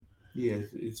Yes,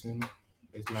 it's mine.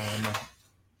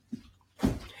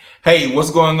 Hey,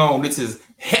 what's going on? This is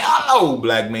Hello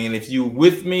Black Man. If you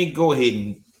with me, go ahead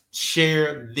and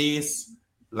share this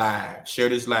live. Share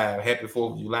this live. Happy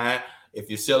 4th of July. If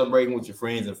you're celebrating with your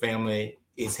friends and family,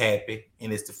 it's happy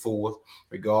and it's the 4th.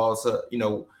 Regardless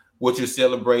of what you're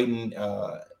celebrating,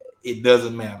 it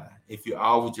doesn't matter. If you're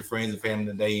all with your friends and family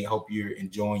today, I hope you're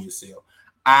enjoying yourself.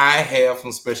 I have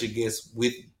some special guests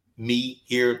with me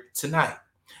here tonight.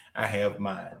 I have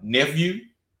my nephew,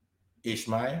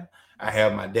 Ishmael. I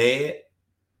have my dad.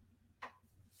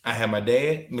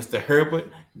 Mr.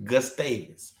 Herbert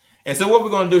Gustavus. And so what we're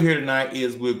going to do here tonight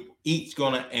is we're each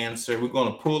going to answer. We're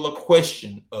going to pull a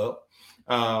question up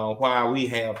while we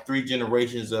have 3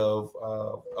 generations of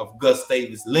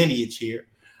Gustavus lineage here.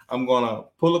 I'm going to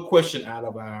pull a question out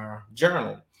of our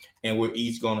journal, and we're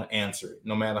each going to answer it,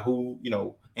 no matter who,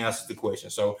 answers the question.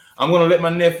 So I'm going to let my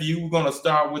nephew, we're going to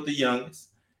start with the youngest.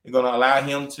 We're going to allow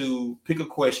him to pick a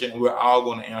question, and we're all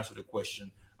going to answer the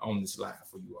question on this live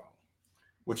for you all.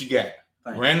 What you got?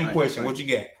 Random question. What you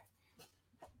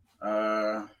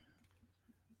got?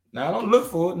 Now don't look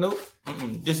for it. Nope.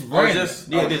 Just random.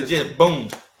 Just boom.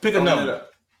 Pick a number.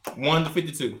 1 to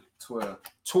 52. 12.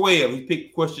 12. He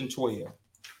picked question 12.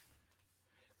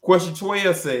 Question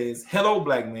 12 says, "Hello,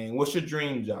 Black Man. What's your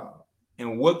dream job,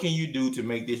 and what can you do to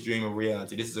make this dream a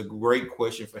reality?" This is a great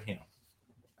question for him.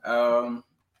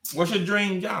 What's your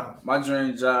dream job? My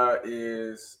dream job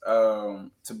is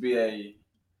to be a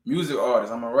music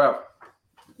artist. I'm a rapper.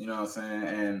 You know what I'm saying?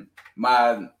 And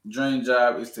my dream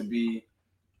job is to be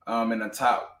in the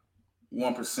top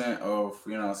 1% of,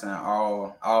 you know what I'm saying,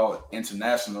 all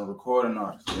international recording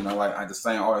artists. Like the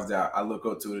same artists that I look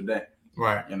up to today.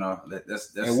 Right.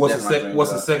 That's and what's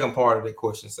the second part of that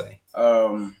question say?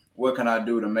 What can I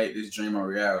do to make this dream a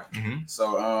reality? Mm-hmm.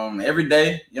 So every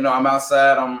day, I'm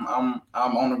outside, I'm on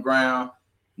the ground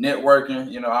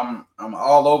networking. I'm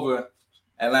all over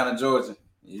Atlanta, Georgia.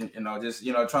 Just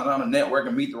trying to network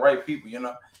and meet the right people.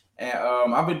 And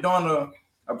I've been doing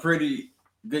a pretty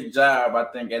good job, I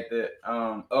think, at the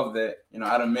of that.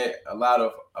 I done met a lot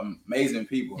of amazing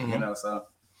people. Mm-hmm. So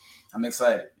I'm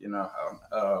excited.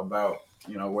 About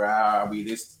where I'll be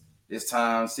this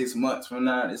time 6 months from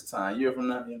now, this time a year from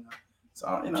now.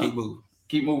 So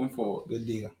keep moving forward. Good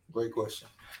deal. Great question.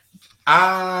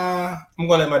 I'm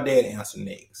gonna let my dad answer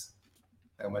next.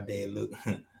 Let my dad look.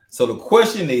 So the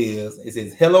question is, it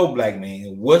says, "Hello, Black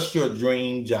Man. What's your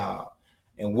dream job,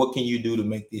 and what can you do to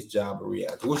make this job a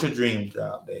reality?" What's your dream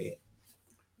job, Dad?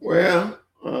 Well,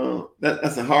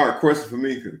 that's a hard question for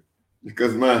me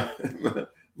because my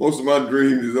most of my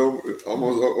dreams is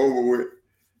almost over with.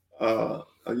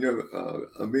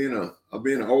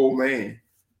 Being an old man,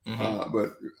 Mm-hmm.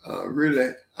 but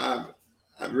really, I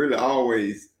really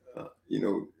always,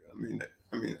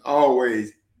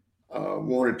 always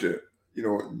wanted to,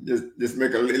 just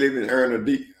make a living, earn a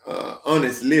deep,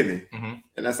 honest living, Mm-hmm.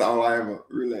 and that's all I ever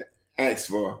really asked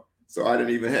for. So I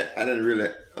didn't really,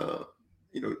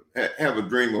 have a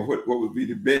dream of what would be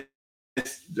the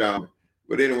best job.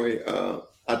 But anyway,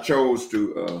 I chose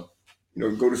to,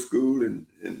 go to school and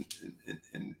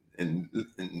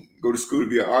go to school to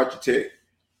be an architect,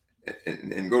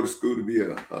 and go to school to be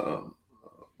a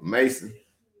mason,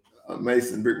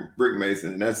 brick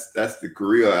mason, and that's the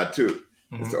career I took.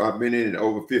 Mm-hmm. So I've been in it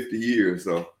over 50 years.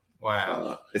 So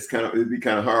wow, it'd be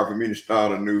kind of hard for me to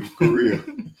start a new career.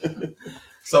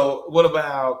 So what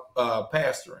about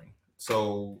pastoring?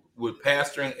 So would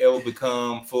pastoring ever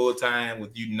become full time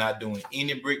with you not doing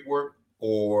any brick work,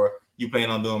 or you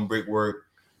plan on doing brick work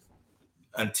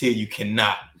until you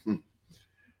cannot?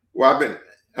 Well,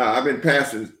 I've been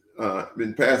pastoring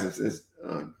since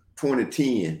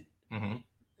 2010, mm-hmm.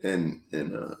 and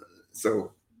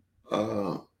so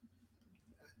I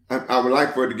would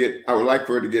like for it to get. I would like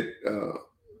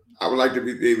to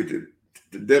be able to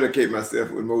dedicate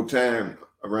myself with more time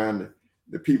around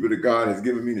the people that God has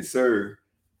given me to serve,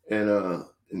 and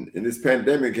this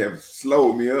pandemic have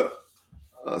slowed me up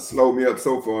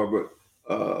so far. But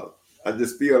I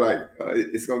just feel like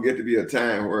it's gonna get to be a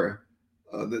time where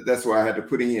that's why I had to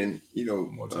put in,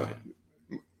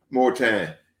 more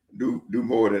time, do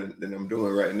more than I'm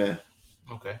doing right now.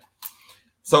 Okay.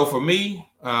 So for me,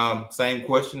 same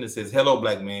question. It says, "Hello,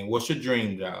 Black Man. What's your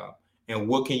dream job, and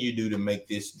what can you do to make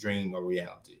this dream a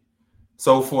reality?"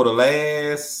 So for the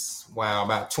last,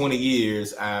 about 20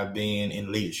 years, I've been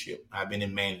in leadership. I've been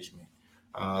in management.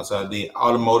 So I did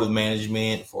automotive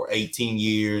management for 18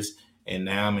 years, and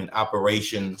now I'm in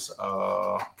operations,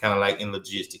 kind of like in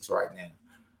logistics right now.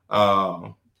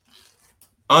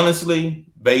 Honestly,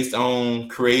 based on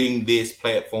creating this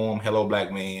platform, Hello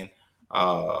Black Man,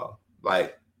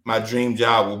 like my dream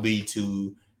job will be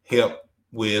to help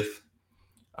with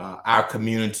our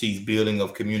community's building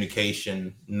of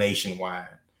communication nationwide,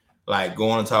 like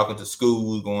going and talking to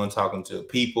schools, going and talking to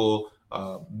people,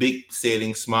 big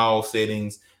settings, small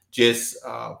settings, just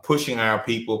pushing our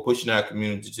people, pushing our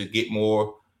community to get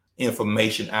more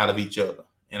information out of each other.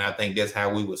 And I think that's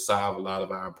how we would solve a lot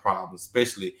of our problems,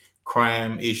 especially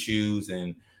crime issues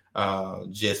and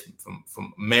just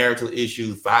from marital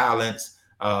issues, violence.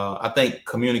 I think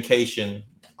communication,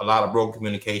 a lot of broken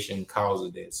communication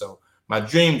causes that. So my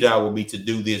dream job will be to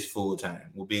do this full time.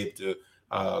 We'll be able to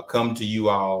come to you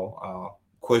all,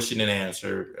 question and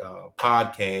answer,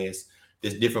 podcasts,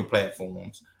 there's different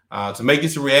platforms. To make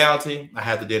this a reality, I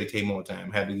have to dedicate more time.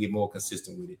 I have to get more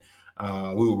consistent with it.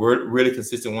 We were really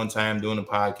consistent one time doing the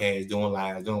podcast, doing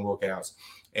live, doing workouts.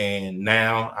 And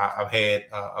now I've had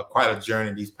quite a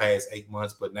journey these past 8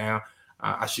 months, but now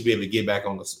I should be able to get back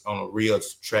on a real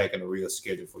track and a real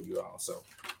schedule for you all. So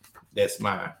that's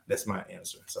my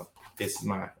answer. So this is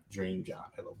my dream job.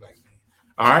 Hello, Black Man.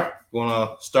 All right,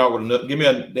 gonna start with another. Give me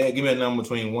a number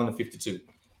between 1 and 52.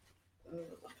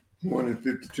 1 and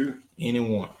 52. Any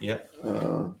one. Yep.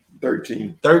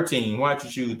 13. 13. Why'd you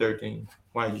choose 13?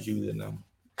 Why did you choose that number?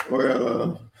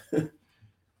 Well,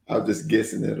 I was just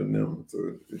guessing at a number.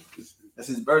 So That's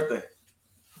his birthday.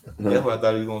 That's what I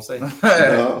thought he was gonna say.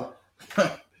 No,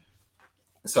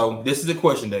 So this is the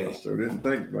question, I Dave. sure didn't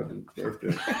think about the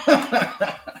birthday.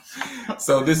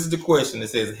 So this is the question. It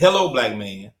says, "Hello, Black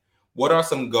Man. What are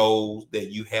some goals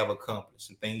that you have accomplished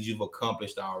and things you've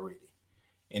accomplished already?"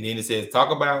 And then it says, "Talk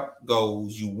about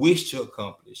goals you wish to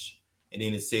accomplish." And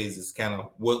then it says, "It's kind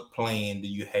of what plan do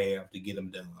you have to get them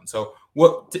done?" So,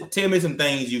 tell me some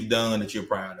things you've done that you're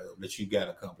proud of, that you got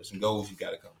accomplished, some goals you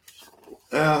got accomplished.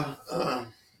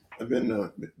 I've been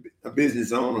a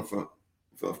business owner for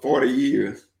 40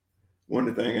 years. One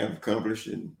of the things I've accomplished,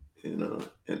 and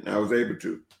I was able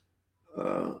to.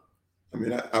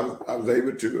 I was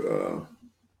able to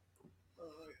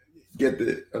get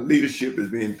the leadership as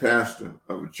being pastor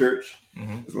of a church.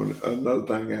 Mm-hmm. That's another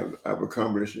thing I've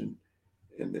accomplished, and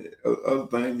the other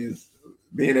thing is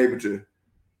being able to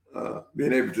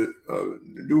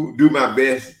do my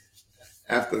best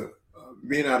after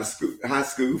being out of high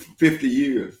school for 50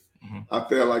 years. Mm-hmm. I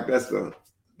feel like that's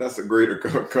a greater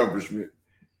accomplishment.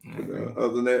 Mm-hmm.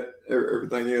 Other than that,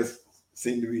 everything else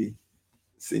seemed to be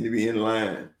in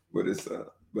line. But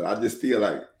I just feel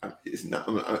like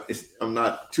I'm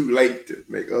not too late to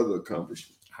make other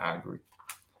accomplishments. I agree.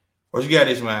 What you got,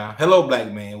 Ishmael? Hello,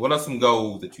 Black Man. What are some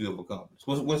goals that you have accomplished?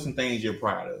 What's some things you're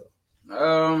proud of?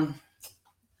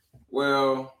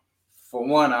 Well, for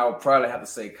one, I would probably have to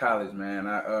say college, man.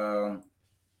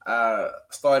 I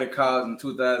started college in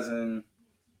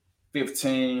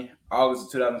 2015, August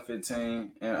of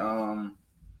 2015, and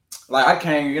I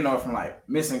came, from like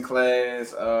missing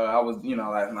class. I was,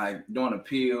 like doing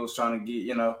appeals, trying to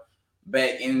get,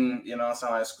 back in,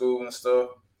 like school and stuff,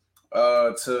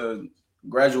 to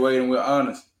graduating with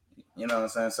honors. You know what I'm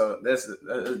saying? So that's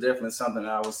definitely something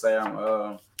that I would say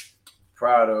I'm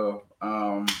proud of.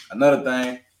 Another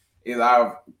thing is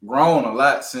I've grown a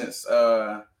lot since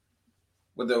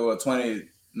with the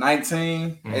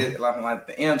 2019, Mm-hmm. like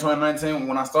the end of 2019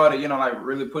 when I started, like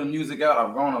really putting music out.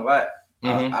 I've grown a lot.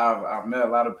 Mm-hmm. I've met a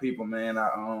lot of people, man.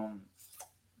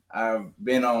 I've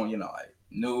been on, like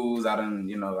news. I done,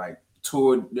 like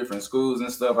toured different schools and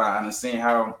stuff. I done seen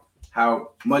how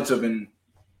much of an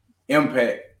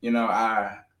impact,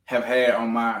 I have had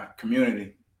on my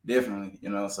community. Definitely,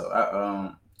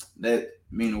 so that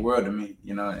mean the world to me,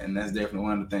 and that's definitely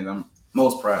one of the things I'm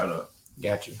most proud of.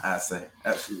 Got you. I say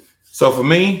absolutely. So for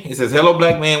me, it says, "Hello,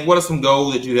 Black Man. What are some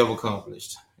goals that you have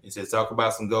accomplished?" It says, "Talk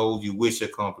about some goals you wish to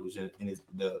accomplish." And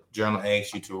the journal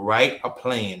asks you to write a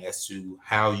plan as to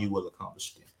how you will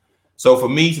accomplish them. So for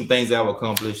me, some things I've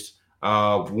accomplished.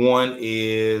 One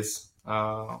is,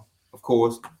 of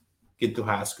course, getting through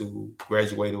high school,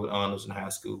 graduated with honors in high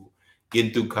school,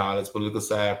 getting through college, political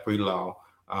science, pre-law,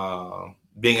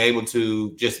 being able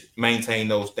to just maintain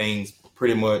those things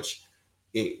pretty much.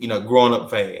 Growing up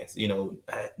fast.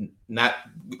 Not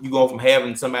you going from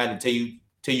having somebody to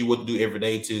tell you what to do every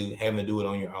day to having to do it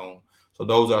on your own. So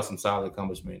those are some solid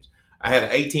accomplishments. I had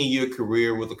an 18-year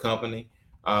career with the company.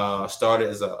 Started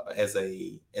as a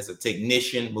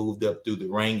technician, moved up through the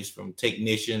ranks from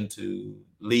technician to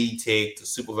lead tech to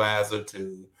supervisor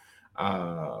to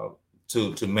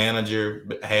manager.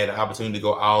 Had an opportunity to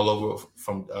go all over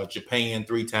from Japan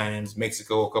 3 times,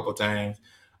 Mexico a couple of times.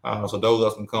 So those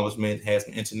are some accomplishments. Had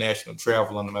some international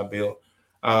travel under my belt.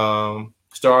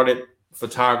 Started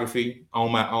photography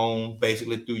on my own,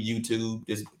 basically through YouTube.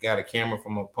 Just got a camera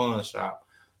from a pawn shop.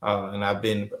 and I've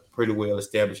been pretty well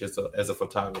established as a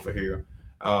photographer here.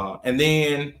 And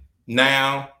then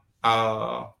now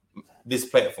this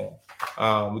platform,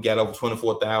 we got over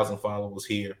 24,000 followers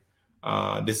here.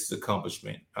 This is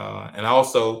accomplishment, and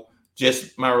also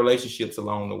just my relationships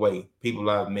along the way, people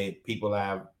I've met, people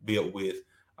I've built with,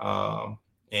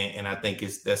 and I think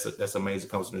that's amazing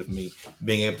accomplishment for me,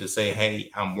 being able to say, hey,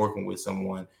 I'm working with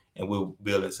someone and we're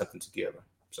building something together.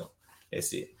 So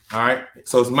that's it. All right.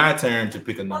 So it's my turn to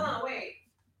pick a number. Hold on, wait.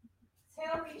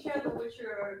 Tell each other what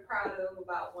you're proud of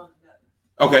about one another.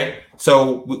 Okay.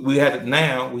 So we have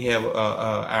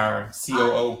our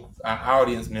COO, our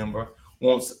audience member,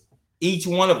 wants each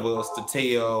one of us to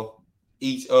tell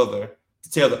the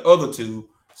other two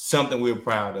something we're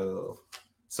proud of.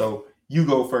 So you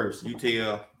go first. You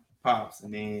tell Pops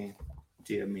and then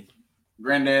tell me.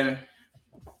 Granddaddy,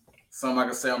 something I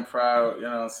can say I'm proud, you know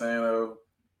what I'm saying, of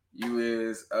you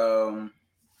is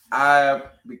I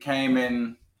became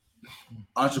an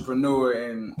entrepreneur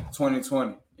in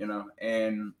 2020, you know,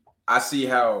 and I see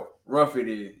how rough it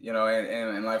is, you know,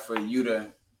 and like for you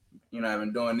to, you know, I've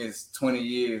been doing this 20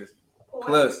 years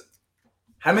plus.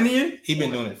 How many years? He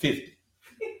been doing it 50.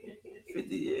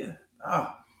 50 years.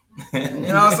 Oh. You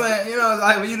know what I'm saying? You know,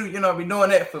 like you know, be doing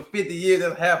that for 50 years,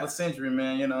 that's half a century,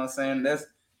 man. You know what I'm saying? That's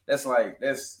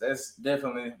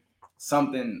definitely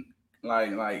something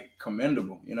like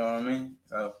commendable. You know what I mean?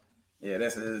 So yeah,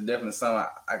 that's definitely something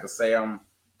I could say I'm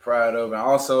proud of. And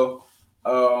also,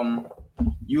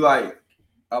 you are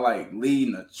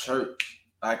leading a church,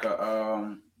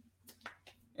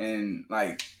 and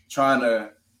like trying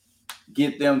to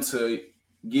get them to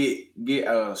get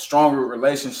a stronger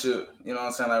relationship, you know what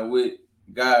I'm saying, like with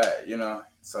God, you know.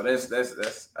 So that's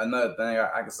another thing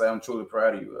I can say I'm truly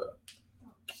proud of you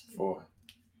for.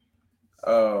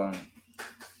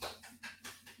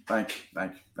 Thank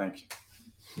you.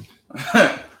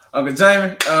 Uncle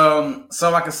Jamie,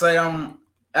 something I can say I'm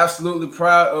absolutely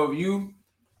proud of you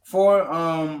for.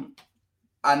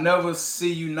 I never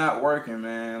see you not working,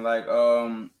 man. Like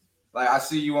I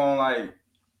see you on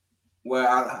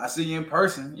I see you in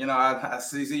person, you know, I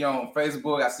see you on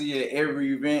Facebook, I see you at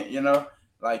every event, you know,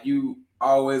 like you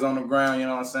always on the ground, you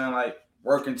know what I'm saying, like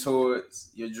working towards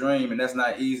your dream, and that's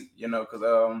not easy, you know, because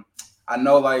I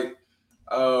know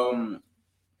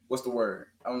what's the word?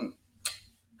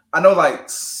 I know like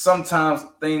sometimes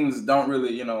things don't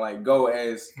really, you know, like go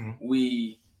as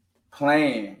we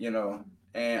plan, you know,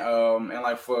 and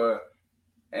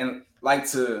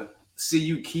to see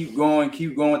you keep going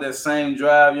with that same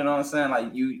drive, you know what I'm saying?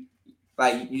 Like you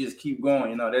just keep going,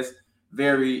 you know, that's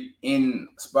very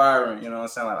inspiring, you know what I'm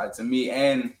saying? Like to me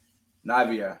and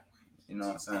Navia, you know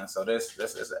what I'm saying? So that's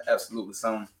absolutely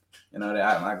something, you know,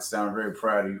 that I can say I'm very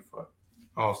proud of you for.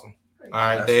 Awesome. All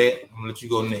right, Dad, I'm gonna let you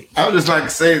go next. I would just like to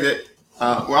say that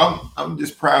I'm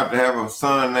just proud to have a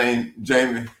son named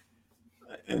Jamie,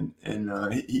 and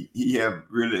he have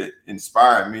really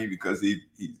inspired me because he's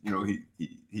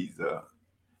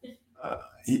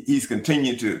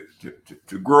continued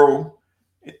to grow,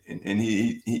 and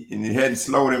he hadn't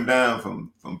slowed him down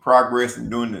from progress and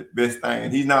doing the best thing.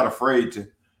 And he's not afraid to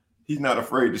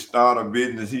start a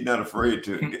business. He's not afraid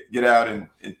to get out and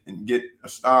get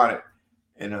started.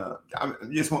 And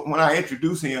just when I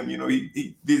introduced him, you know,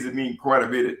 he visited me quite a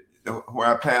bit at where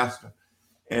I pastor,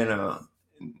 and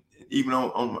even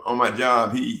on my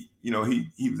job, he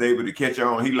was able to catch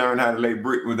on. He learned how to lay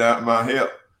brick without my help,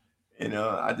 and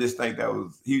I just think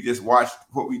he just watched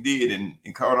what we did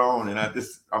and caught on. And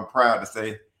I'm proud to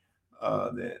say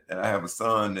that I have a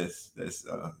son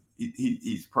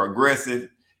he's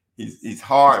progressive, he's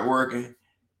hard working,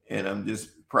 and I'm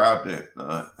just proud to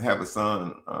have a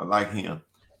son like him.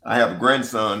 I have a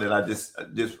grandson that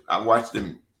I watched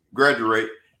him graduate,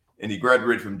 and he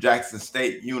graduated from Jackson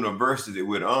State University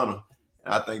with honor.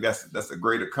 And I think that's a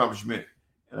great accomplishment,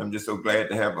 and I'm just so glad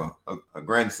to have a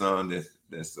grandson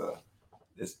that's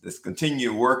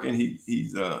continued working.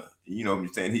 He's you know what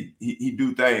I'm saying, he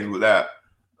do things without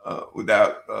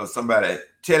somebody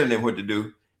telling him what to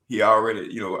do. He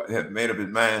already, you know, have made up his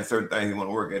mind certain things he want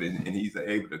to work at, and he's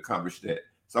able to accomplish that.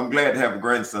 So I'm glad to have a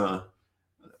grandson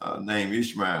named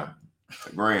Ishmael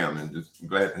Graham, and just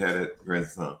glad to have that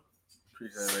grandson.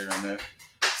 Appreciate it on that.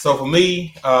 So for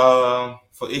me,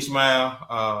 for Ishmael,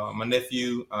 my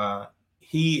nephew,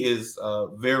 he is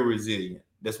very resilient.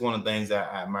 That's one of the things I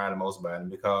admire the most about him,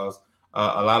 because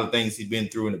a lot of things he's been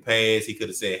through in the past, he could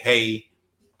have said, hey,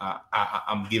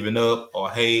 I'm giving up,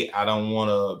 or hey, I don't want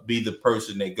to be the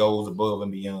person that goes above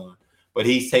and beyond. But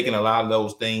he's taken a lot of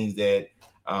those things that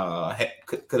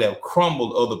could have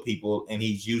crumbled other people, and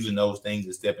he's using those things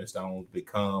as stepping stones to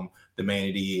become the man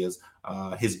that he is.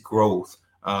 His growth,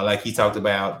 Like he talked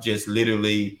about just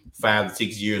literally 5 to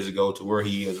 6 years ago to where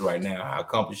he is right now, how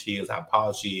accomplished he is, how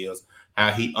polished he is,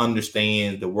 how he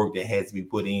understands the work that has to be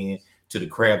put in to the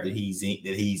craft that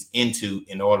he's into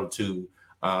in order to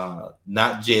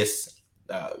not just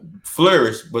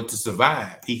flourish, but to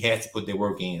survive. He has to put the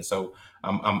work in. So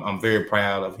I'm very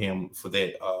proud of him for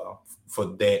that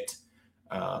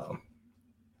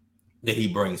that he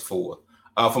brings forth.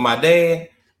 For my dad,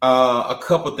 a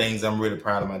couple things I'm really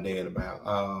proud of my dad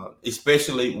about.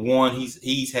 Especially one,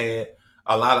 he's had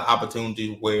a lot of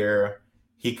opportunities where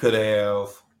he could have,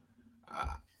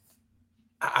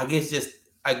 I guess just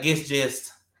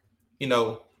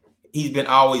he's been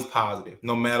always positive,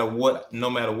 no matter what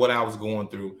I was going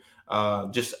through.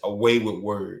 Just a way with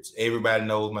words. Everybody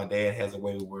knows my dad has a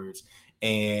way with words,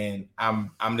 and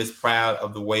I'm just proud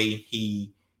of the way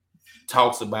he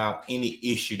talks about any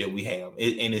issue that we have,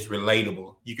 and it's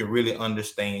relatable. You can really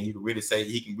understand. You can really say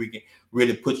we can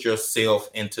really put yourself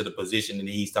into the position that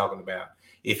he's talking about.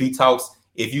 If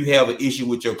you have an issue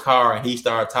with your car and he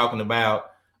started talking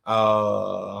about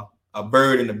a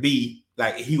bird and a bee,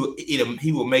 like he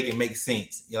will make it make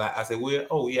sense. Like I said, well,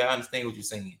 oh yeah, I understand what you're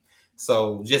saying.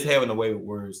 So just having a way with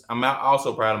words. I'm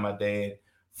also proud of my dad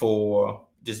for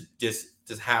just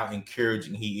how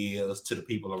encouraging he is to the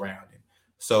people around him.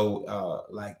 So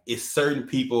like it's certain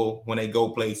people, when they go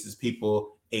places,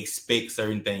 people expect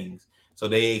certain things. So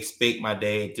they expect my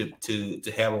dad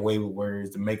to have a way with words,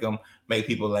 to make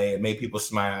people laugh, make people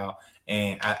smile.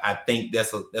 And I think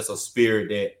that's a spirit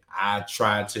that I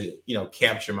try to,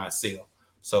 capture myself.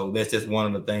 So that's just one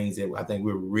of the things that I think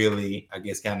we're really, I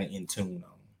guess, kind of in tune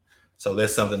on. So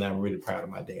that's something I'm really proud of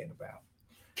my dad about.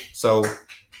 So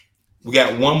we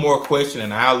got one more question,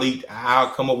 and I'll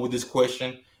come up with this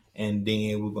question, and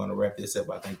then we're going to wrap this up.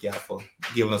 I thank y'all for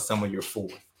giving us some of your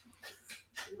food.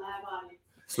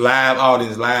 Live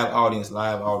audience.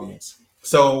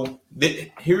 So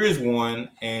here is one,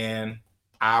 and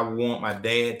I want my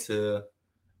dad to,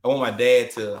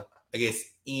 I guess,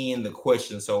 end the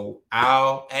question. So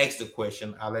I'll ask the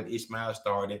question. I'll let Ishmael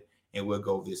start it, and we'll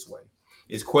go this way.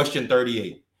 It's question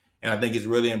 38. And I think it's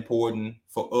really important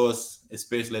for us,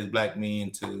 especially as Black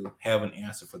men, to have an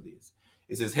answer for this.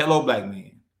 It says, hello, Black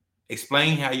man.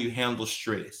 Explain how you handle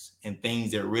stress and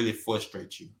things that really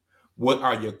frustrate you. What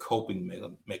are your coping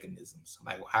mechanisms?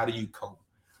 Like, how do you cope?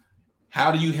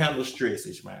 How do you handle stress,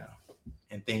 Ishmael,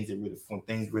 and when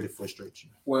things really frustrate you?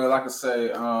 Well, like I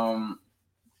say,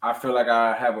 I feel like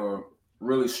I have a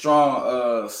really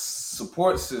strong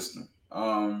support system.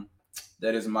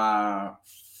 That is my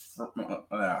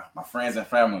friends and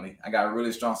family. I got a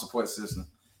really strong support system,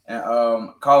 and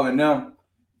calling them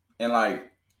and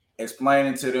like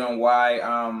explaining to them why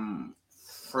I'm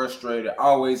frustrated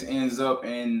always ends up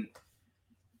in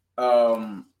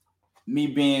me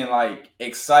being like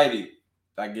excited.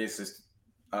 I guess it's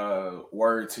a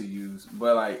word to use,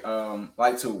 but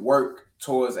like to work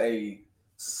towards a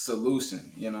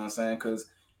solution. You know what I'm saying? Because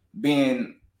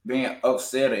being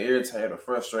upset or irritated or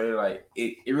frustrated, like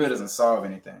it really doesn't solve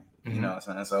anything. You know what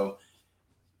I'm saying? So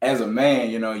as a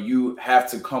man, you have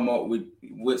to come up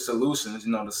with solutions,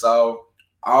 to solve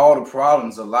all the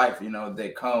problems of life,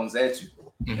 that comes at you.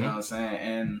 You know what I'm saying?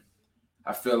 And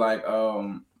I feel like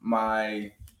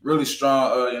my really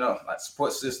strong like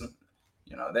support system,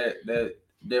 that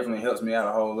definitely helps me out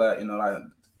a whole lot, like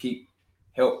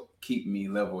keep me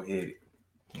level headed.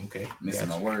 Okay. Missing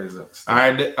my words up. All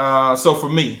right. So for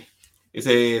me, it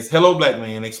says, hello, Black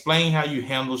man. Explain how you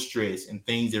handle stress and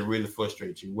things that really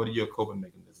frustrate you. What are your coping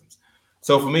mechanisms?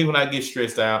 So for me, when I get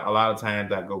stressed out, a lot of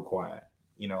times I go quiet.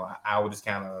 I would just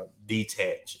kind of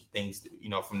detach things,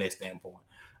 from that standpoint.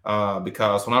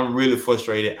 Because when I'm really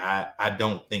frustrated, I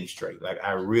don't think straight. Like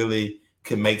I really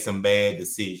can make some bad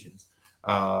decisions.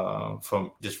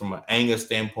 From an anger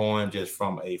standpoint, just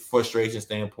from a frustration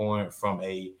standpoint, from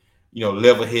a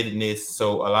level-headedness.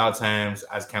 So a lot of times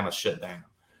I just kind of shut down.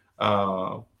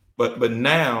 But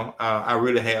now I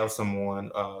really have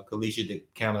someone, Kalisha,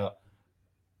 that kind of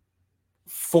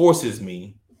forces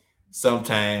me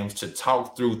sometimes to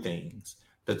talk through things,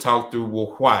 to talk through,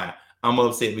 well, why I'm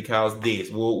upset because this.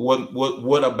 Well,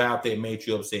 what about that made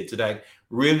you upset? To like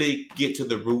really get to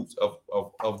the roots of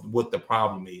what the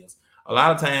problem is. A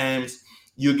lot of times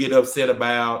you get upset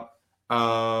about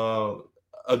a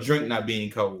drink not being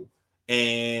cold,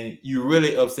 and you're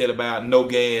really upset about no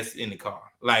gas in the car.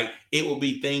 Like it will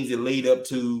be things that lead up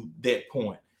to that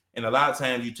point. And a lot of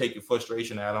times you take your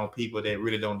frustration out on people that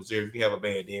really don't deserve it. You have a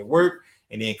bad day at work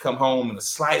and then come home and the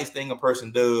slightest thing a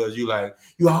person does, you like,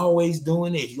 you always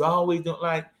doing this. You always doing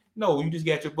like, no, you just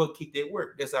got your butt kicked at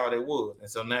work. That's all that was. And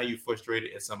so now you're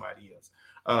frustrated at somebody else.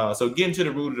 So getting to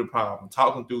the root of the problem,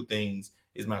 talking through things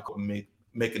is my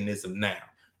mechanism now.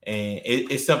 And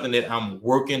it's something that I'm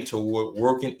working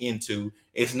into.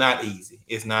 It's not easy.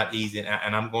 It's not easy.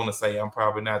 And I'm going to say I'm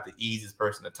probably not the easiest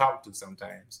person to talk to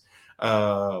sometimes.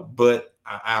 But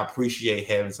I appreciate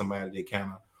having somebody that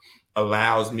kind of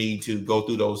allows me to go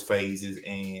through those phases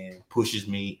and pushes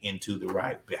me into the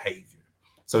right behavior.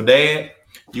 So, Dad,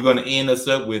 you're going to end us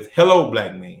up with, hello,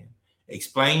 Black man.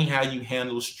 Explain how you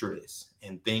handle stress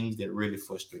and things that really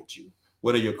frustrate you.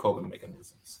 What are your coping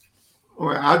mechanisms?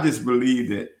 Well, I just believe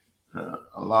that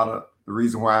a lot of the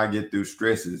reason why I get through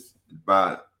stress is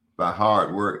by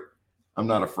hard work. I'm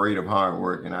not afraid of hard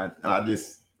work. And I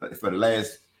just, for the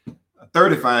last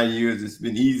 35 years, it's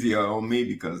been easier on me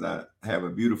because I have a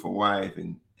beautiful wife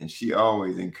and she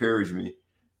always encouraged me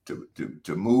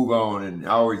to move on and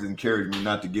always encouraged me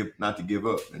not to give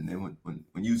up. And then when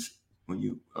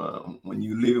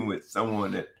you living with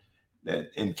someone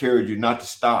that encourage you not to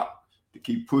stop, to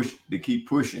keep pushing,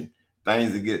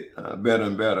 things will get better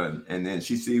and better. And then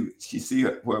she see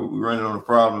where we're running on a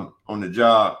problem on the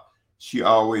job. She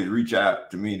always reach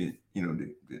out to me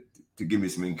to give me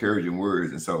some encouraging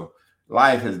words. And so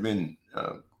life has been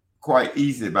quite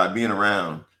easy by being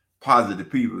around positive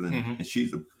people. And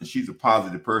she's a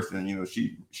positive person. And,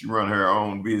 she run her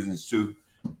own business too.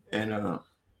 And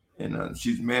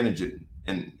she's managing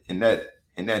and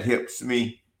that helps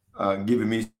me, giving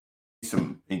me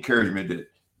some encouragement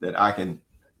that I can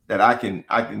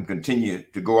continue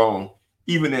to go on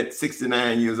even at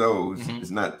 69 years old. It's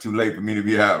not too late for me to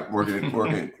be out working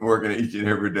each and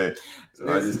every day.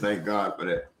 So I just thank God for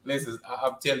that. Listen,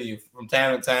 I'm telling you, from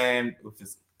time to time, if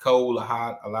it's cold or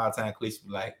hot, a lot of times Cleese be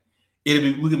like,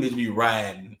 we can just be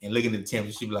riding and looking at the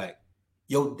temperature. She be like,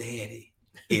 your daddy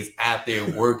is out there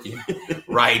working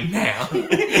right now.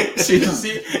 He just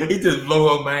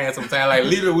blow her mind sometimes. Like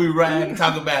literally we ride and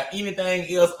talk about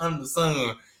anything else under the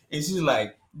sun. And she's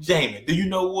like, Jamie, do you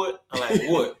know what? I'm like,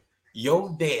 what?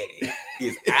 Your daddy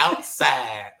is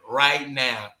outside right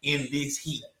now in this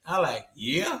heat. I'm like,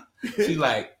 yeah. She's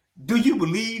like, do you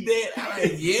believe that? I'm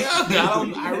like, yeah.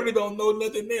 I really don't know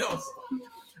nothing else.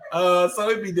 So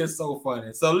it'd be just so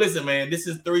funny. So listen, man, this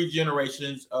is 3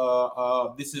 generations.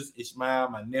 This is Ishmael,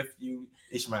 my nephew,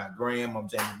 Ishmael Graham. I'm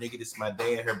Jamie Dickey. This is my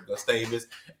dad, Herbert Gustavus.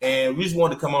 And we just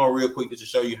wanted to come on real quick just to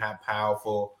show you how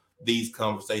powerful these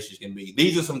conversations can be.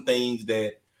 These are some things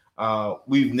that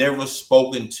we've never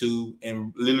spoken to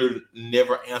and literally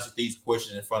never answered these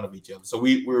questions in front of each other. So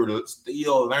we're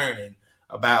still learning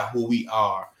about who we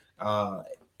are.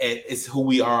 It's who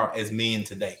we are as men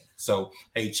today. So,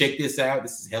 hey, check this out.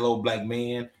 This is Hello Black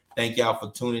Man. Thank y'all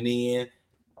for tuning in.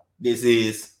 This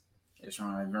is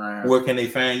Ishmael Graham. Where can they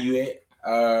find you at?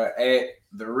 At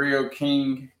The Real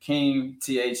King,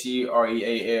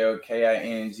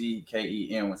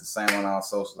 TheRealKingKingKen with the same on all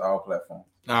socials, all platforms.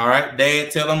 All right,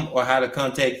 Dad, tell them how to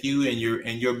contact you and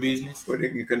your business. Well, they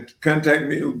can contact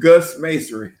me with Gus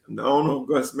Masonry. I'm the owner of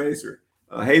Gus Masonry,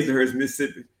 Hazelhurst,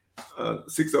 Mississippi,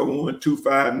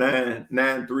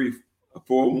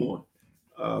 601-259-9341.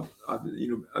 I've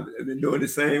been doing the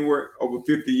same work over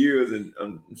 50 years, and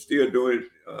I'm still doing it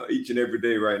each and every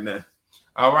day right now.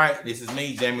 All right, this is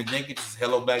me, Jamie Jenkins. This is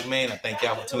Hello Black Man. I thank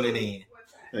y'all for tuning in.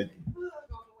 Thank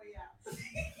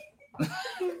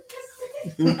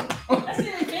you.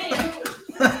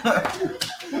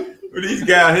 Well, these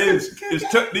guys here is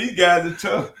tough. These guys are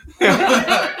tough.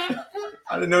 I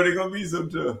didn't know they're gonna be so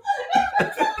tough.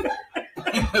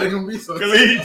 They're gonna be so.